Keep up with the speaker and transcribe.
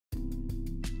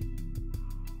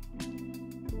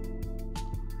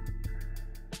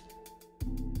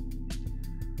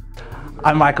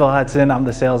I'm Michael Hudson. I'm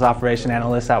the sales operation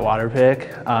analyst at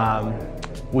Waterpick.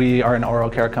 We are an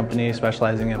oral care company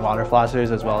specializing in water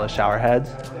flossers as well as shower heads.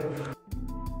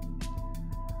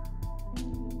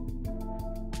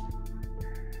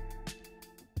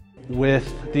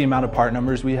 With the amount of part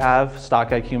numbers we have,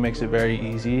 StockIQ makes it very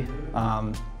easy,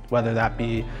 whether that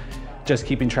be just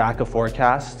keeping track of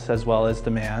forecasts as well as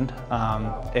demand.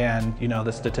 And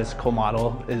the statistical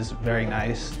model is very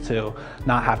nice to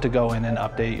not have to go in and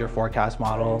update your forecast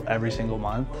model every single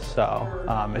month.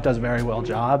 So it does a very well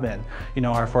job, and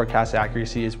our forecast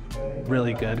accuracy is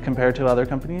really good compared to other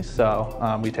companies.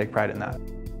 So we take pride in that.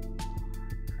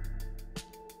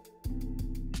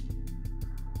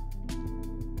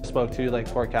 Spoke to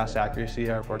forecast accuracy.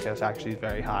 Our forecast accuracy is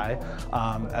very high,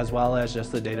 as well as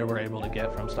just the data we're able to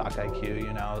get from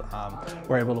StockIQ.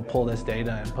 We're able to pull this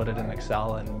data and put it in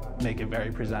Excel and make it very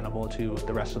presentable to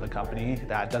the rest of the company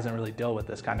that doesn't really deal with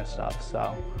this kind of stuff.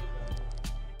 So